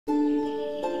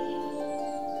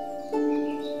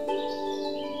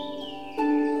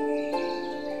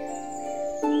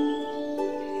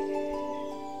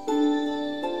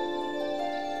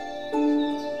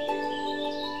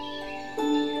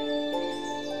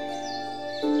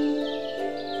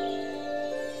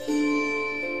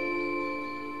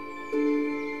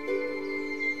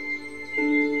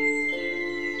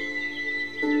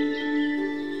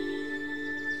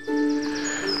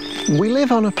We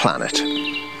live on a planet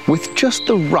with just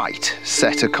the right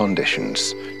set of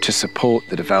conditions to support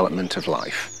the development of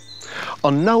life.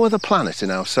 On no other planet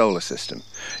in our solar system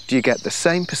do you get the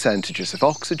same percentages of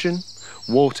oxygen,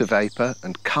 water vapour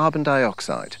and carbon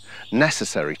dioxide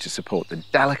necessary to support the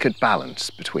delicate balance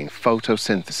between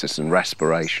photosynthesis and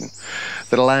respiration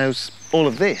that allows all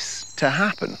of this to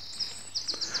happen.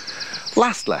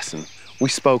 Last lesson, we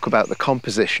spoke about the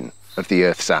composition of the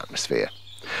Earth's atmosphere.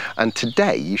 And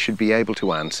today you should be able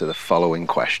to answer the following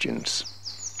questions.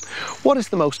 What is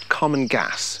the most common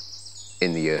gas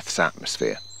in the Earth's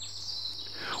atmosphere?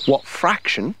 What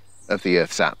fraction of the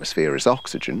Earth's atmosphere is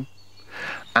oxygen?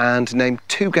 And name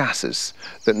two gases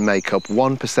that make up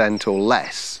 1% or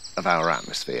less of our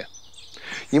atmosphere.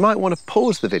 You might want to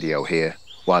pause the video here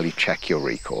while you check your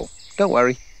recall. Don't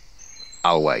worry,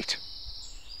 I'll wait.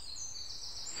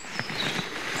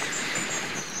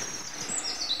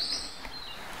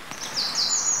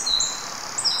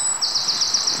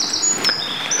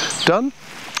 Done?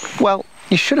 Well,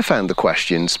 you should have found the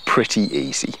questions pretty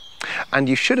easy, and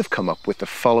you should have come up with the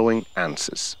following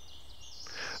answers.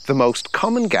 The most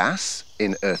common gas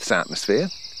in Earth's atmosphere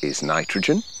is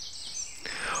nitrogen.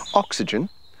 Oxygen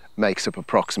makes up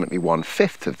approximately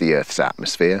 1/5 of the Earth's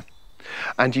atmosphere,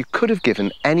 and you could have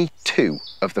given any two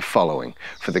of the following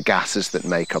for the gases that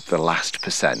make up the last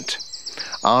percent: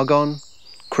 argon,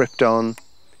 krypton,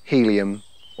 helium,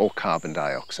 or carbon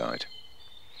dioxide.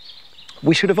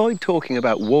 We should avoid talking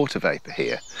about water vapour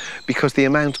here because the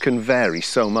amount can vary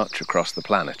so much across the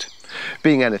planet,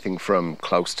 being anything from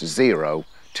close to 0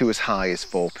 to as high as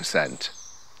 4%.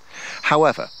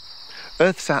 However,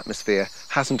 Earth's atmosphere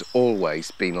hasn't always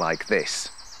been like this.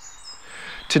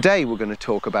 Today we're going to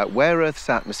talk about where Earth's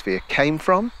atmosphere came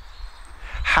from,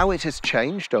 how it has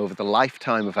changed over the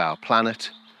lifetime of our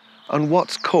planet, and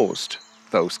what's caused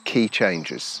those key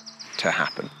changes to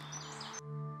happen.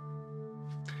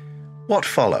 What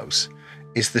follows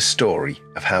is the story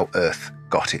of how Earth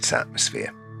got its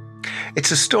atmosphere.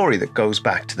 It's a story that goes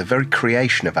back to the very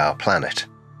creation of our planet.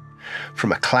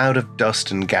 From a cloud of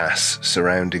dust and gas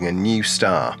surrounding a new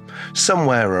star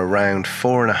somewhere around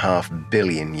 4.5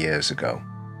 billion years ago.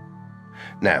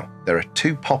 Now, there are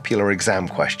two popular exam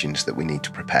questions that we need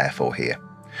to prepare for here.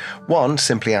 One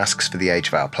simply asks for the age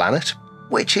of our planet,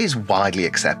 which is widely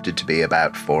accepted to be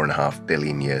about 4.5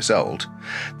 billion years old.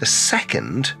 The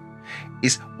second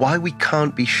is why we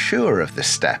can't be sure of the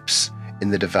steps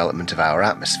in the development of our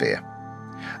atmosphere.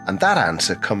 And that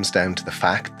answer comes down to the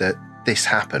fact that this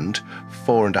happened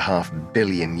 4.5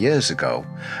 billion years ago,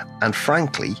 and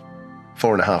frankly,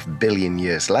 4.5 billion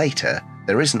years later,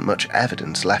 there isn't much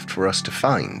evidence left for us to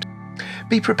find.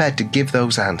 Be prepared to give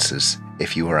those answers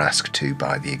if you are asked to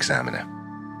by the examiner.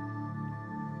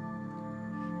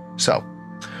 So,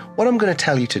 what I'm going to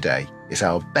tell you today is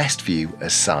our best view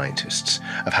as scientists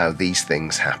of how these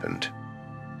things happened.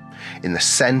 In the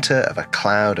centre of a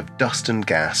cloud of dust and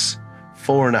gas,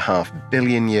 4.5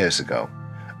 billion years ago,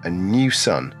 a new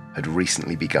sun had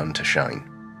recently begun to shine.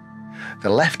 The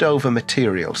leftover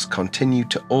materials continued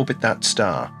to orbit that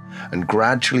star and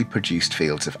gradually produced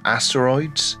fields of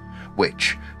asteroids,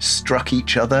 which struck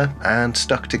each other and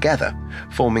stuck together,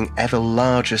 forming ever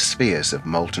larger spheres of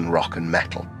molten rock and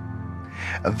metal.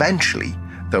 Eventually,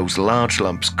 those large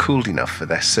lumps cooled enough for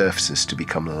their surfaces to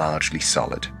become largely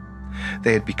solid.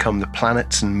 They had become the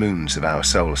planets and moons of our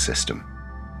solar system.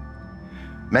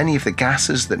 Many of the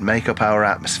gases that make up our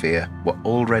atmosphere were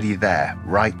already there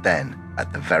right then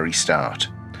at the very start,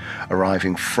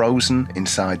 arriving frozen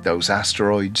inside those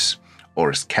asteroids or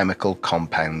as chemical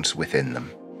compounds within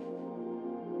them.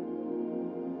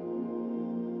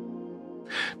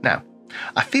 Now,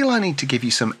 I feel I need to give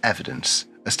you some evidence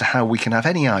as to how we can have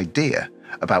any idea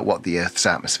about what the Earth's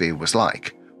atmosphere was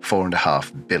like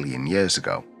 4.5 billion years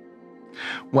ago.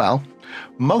 Well,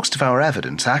 most of our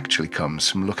evidence actually comes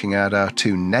from looking at our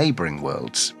two neighbouring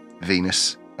worlds,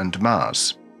 Venus and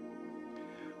Mars.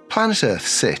 Planet Earth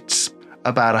sits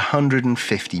about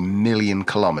 150 million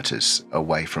kilometres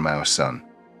away from our Sun.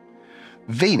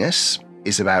 Venus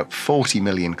is about 40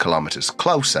 million kilometres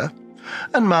closer,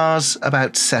 and Mars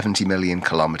about 70 million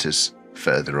kilometres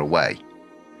further away.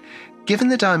 Given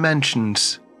the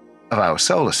dimensions of our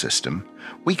solar system,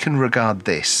 we can regard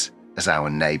this as our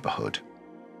neighbourhood.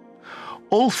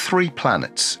 All three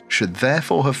planets should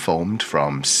therefore have formed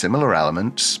from similar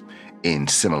elements in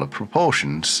similar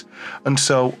proportions, and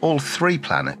so all three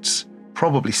planets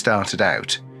probably started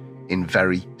out in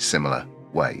very similar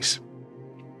ways.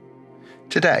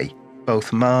 Today,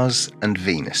 both Mars and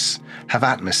Venus have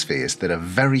atmospheres that are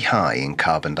very high in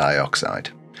carbon dioxide,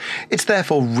 It's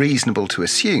therefore reasonable to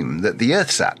assume that the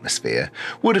Earth's atmosphere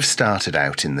would have started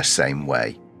out in the same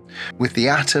way, with the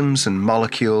atoms and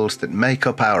molecules that make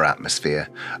up our atmosphere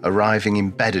arriving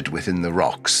embedded within the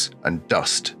rocks and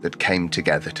dust that came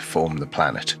together to form the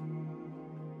planet.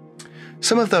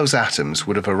 Some of those atoms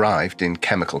would have arrived in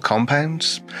chemical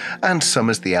compounds, and some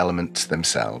as the elements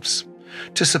themselves.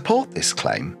 To support this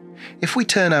claim, if we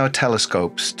turn our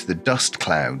telescopes to the dust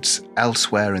clouds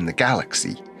elsewhere in the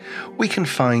galaxy, we can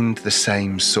find the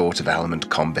same sort of element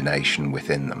combination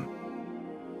within them.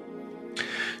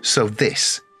 So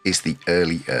this is the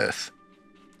early Earth.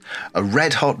 A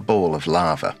red-hot ball of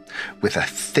lava with a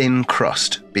thin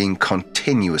crust being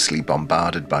continuously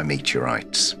bombarded by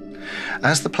meteorites.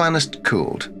 As the planet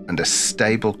cooled and a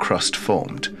stable crust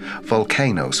formed,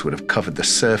 volcanoes would have covered the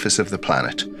surface of the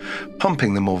planet,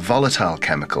 pumping the more volatile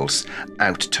chemicals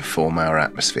out to form our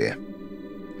atmosphere.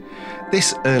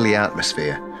 This early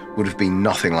atmosphere would have been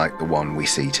nothing like the one we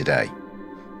see today.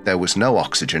 There was no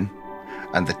oxygen,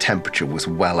 and the temperature was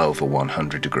well over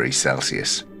 100 degrees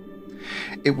Celsius.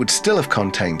 It would still have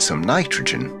contained some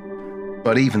nitrogen,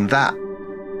 but even that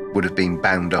would have been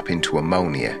bound up into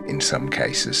ammonia in some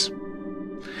cases.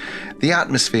 The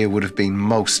atmosphere would have been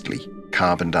mostly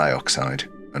carbon dioxide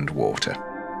and water.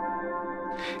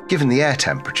 Given the air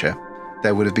temperature,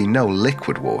 there would have been no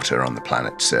liquid water on the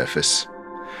planet's surface,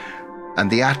 and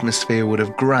the atmosphere would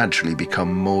have gradually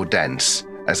become more dense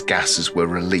as gases were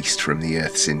released from the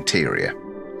Earth's interior.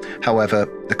 However,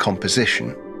 the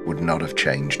composition would not have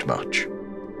changed much.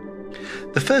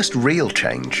 The first real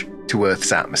change to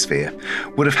Earth's atmosphere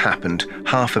would have happened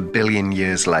 500 million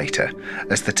years later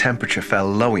as the temperature fell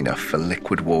low enough for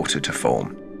liquid water to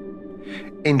form.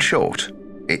 In short,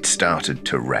 it started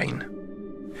to rain.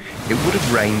 It would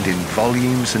have rained in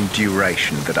volumes and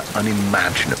duration that are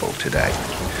unimaginable today.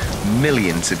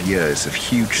 Millions of years of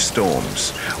huge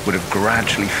storms would have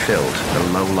gradually filled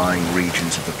the low-lying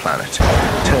regions of the planet,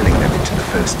 turning them into the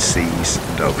first seas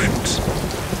and oceans.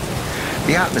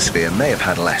 The atmosphere may have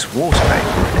had less water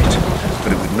vapour in it,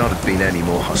 but it would not have been any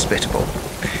more hospitable.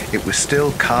 It was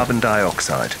still carbon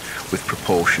dioxide with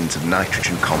proportions of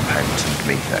nitrogen compounds and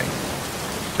methane.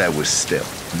 There was still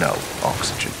no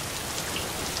oxygen.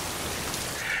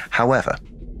 However,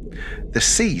 the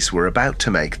seas were about to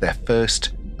make their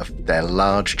first of their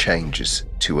large changes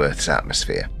to Earth's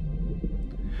atmosphere.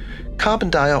 Carbon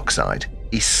dioxide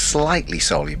is slightly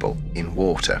soluble in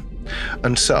water,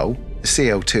 and so the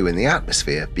CO2 in the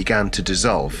atmosphere began to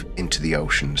dissolve into the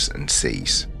oceans and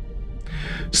seas.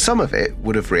 Some of it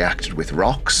would have reacted with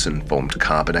rocks and formed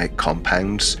carbonate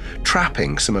compounds,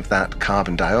 trapping some of that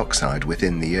carbon dioxide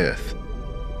within the Earth.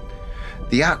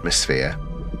 The atmosphere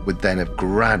would then have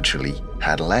gradually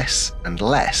had less and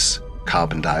less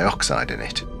carbon dioxide in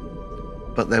it,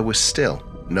 but there was still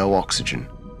no oxygen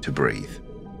to breathe.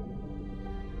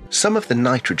 Some of the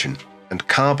nitrogen and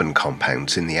carbon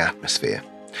compounds in the atmosphere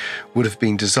would have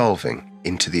been dissolving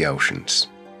into the oceans,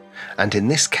 and in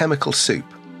this chemical soup,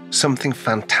 something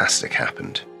fantastic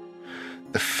happened.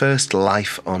 The first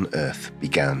life on Earth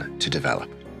began to develop.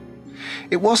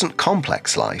 It wasn't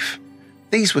complex life.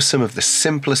 These were some of the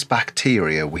simplest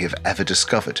bacteria we have ever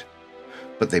discovered,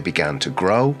 but they began to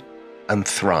grow and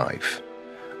thrive,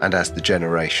 and as the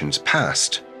generations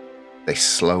passed, they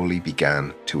slowly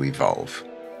began to evolve.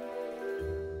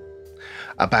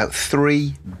 About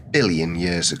 3 billion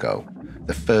years ago,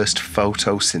 the first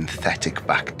photosynthetic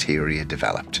bacteria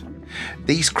developed.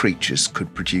 These creatures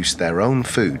could produce their own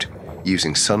food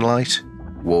using sunlight,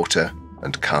 water,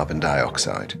 and carbon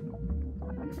dioxide.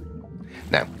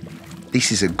 Now,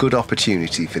 this is a good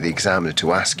opportunity for the examiner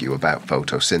to ask you about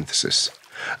photosynthesis,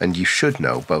 and you should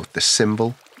know both the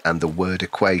symbol and the word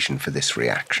equation for this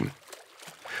reaction.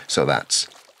 So that's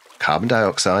carbon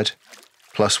dioxide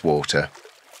plus water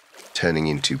turning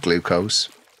into glucose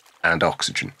and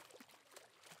oxygen.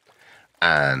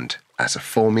 And as a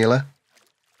formula,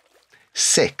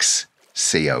 6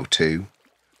 CO2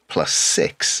 plus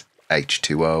 6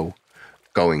 H2O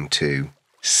going to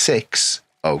 6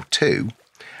 O2,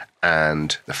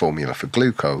 and the formula for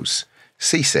glucose,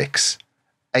 C6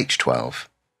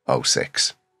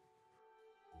 H12O6.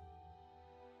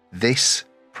 This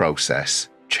process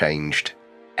changed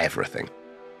everything.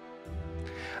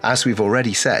 As we've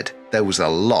already said, there was a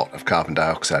lot of carbon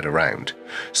dioxide around,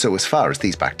 so as far as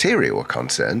these bacteria were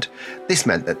concerned, this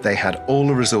meant that they had all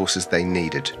the resources they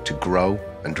needed to grow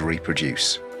and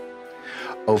reproduce.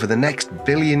 Over the next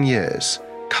billion years,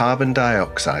 carbon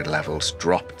dioxide levels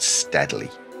dropped steadily.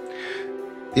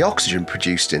 The oxygen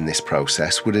produced in this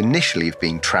process would initially have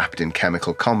been trapped in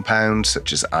chemical compounds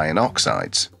such as iron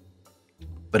oxides.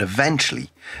 But eventually,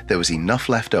 there was enough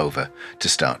left over to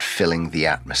start filling the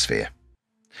atmosphere.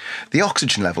 The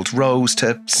oxygen levels rose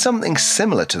to something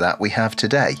similar to that we have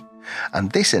today,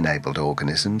 and this enabled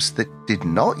organisms that did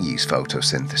not use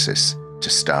photosynthesis to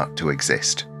start to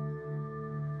exist.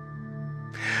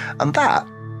 And that,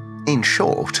 in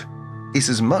short, is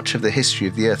as much of the history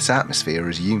of the Earth's atmosphere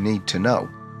as you need to know.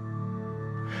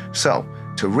 So,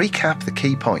 to recap the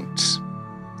key points,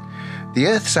 the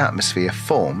Earth's atmosphere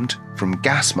formed from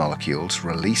gas molecules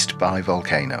released by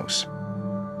volcanoes.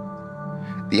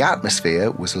 The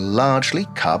atmosphere was largely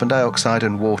carbon dioxide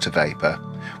and water vapour,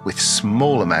 with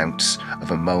small amounts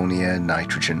of ammonia,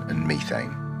 nitrogen and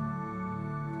methane.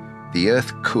 The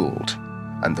Earth cooled,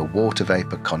 and the water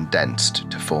vapour condensed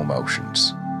to form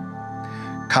oceans.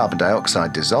 Carbon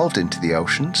dioxide dissolved into the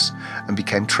oceans and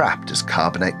became trapped as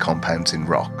carbonate compounds in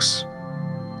rocks.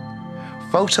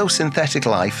 Photosynthetic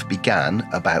life began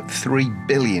about 3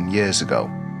 billion years ago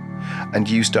and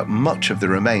used up much of the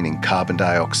remaining carbon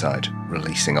dioxide,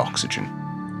 releasing oxygen.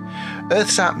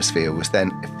 Earth's atmosphere was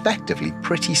then effectively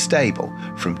pretty stable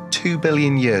from 2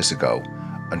 billion years ago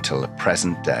until the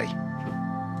present day.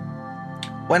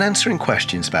 When answering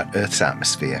questions about Earth's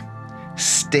atmosphere,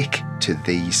 stick to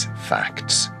these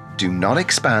facts. Do not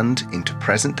expand into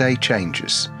present-day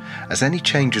changes, as any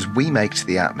changes we make to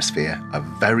the atmosphere are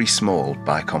very small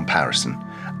by comparison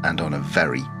and on a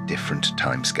very different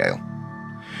timescale.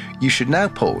 You should now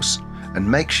pause and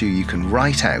make sure you can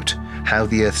write out how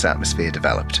the Earth's atmosphere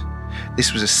developed.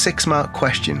 This was a 6-mark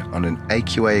question on an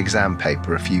AQA exam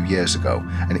paper a few years ago,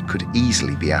 and it could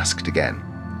easily be asked again.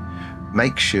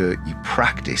 Make sure you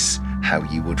practice how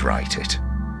you would write it.